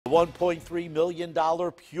$1.3 million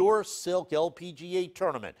Pure Silk LPGA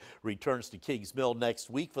tournament returns to Kingsmill next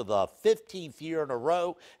week for the 15th year in a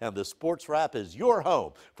row, and the Sports Wrap is your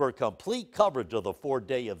home for complete coverage of the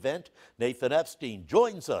four-day event. Nathan Epstein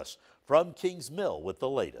joins us from Kingsmill with the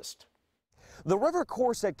latest. The river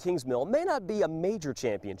course at Kingsmill may not be a major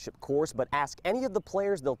championship course, but ask any of the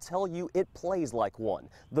players, they'll tell you it plays like one.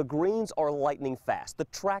 The greens are lightning fast. The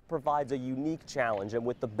track provides a unique challenge, and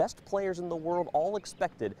with the best players in the world all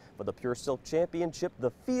expected for the Pure Silk Championship,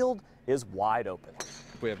 the field is wide open.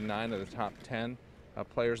 We have 9 of the top 10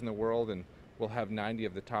 players in the world, and we'll have 90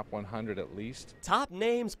 of the top 100 at least. Top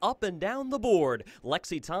names up and down the board.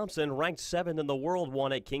 Lexi Thompson, ranked 7th in the world,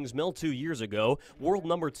 won at Kingsmill 2 years ago. World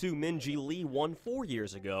number 2 Minji Lee won 4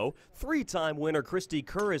 years ago. 3-time winner Christy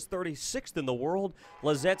Kerr is 36th in the world.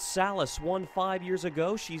 Lizette Salas won 5 years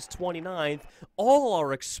ago. She's 29th. All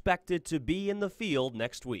are expected to be in the field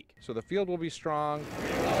next week. So the field will be strong.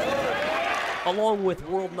 Along with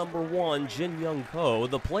world number 1 Jin Young Ko,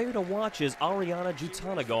 the player to watch is Ariana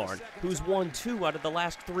Jutanagarn, who's won 2 out of the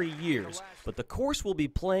last 3 years. But the course will be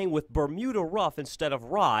playing with Bermuda rough instead of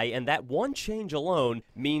rye, and that one change alone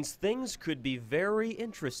means things could be very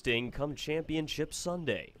interesting come Championship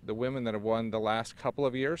Sunday. The women that have won the last couple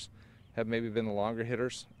of years have maybe been the longer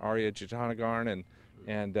hitters, Aria Jutanagarn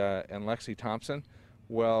and Lexi Thompson.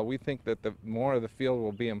 Well, we think that the more of the field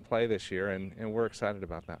will be in play this year, and we're excited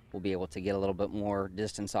about that. We'll be able to get a little bit more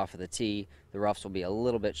distance off of the tee. The roughs will be a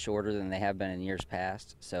little bit shorter than they have been in years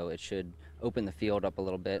past, so it should open the field up a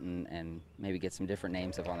little bit and maybe get some different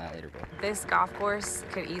names up on that leaderboard. This golf course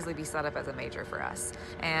could easily be set up as a major for us,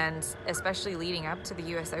 and especially leading up to the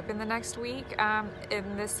U.S. Open the next week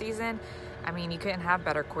in this season. I mean, you couldn't have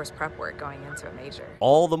better course prep work going into a major.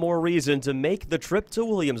 All the more reason to make the trip to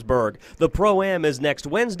Williamsburg. The Pro-Am is next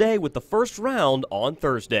Wednesday with the first round on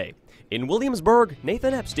Thursday. In Williamsburg,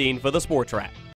 Nathan Epstein for the Sports Wrap.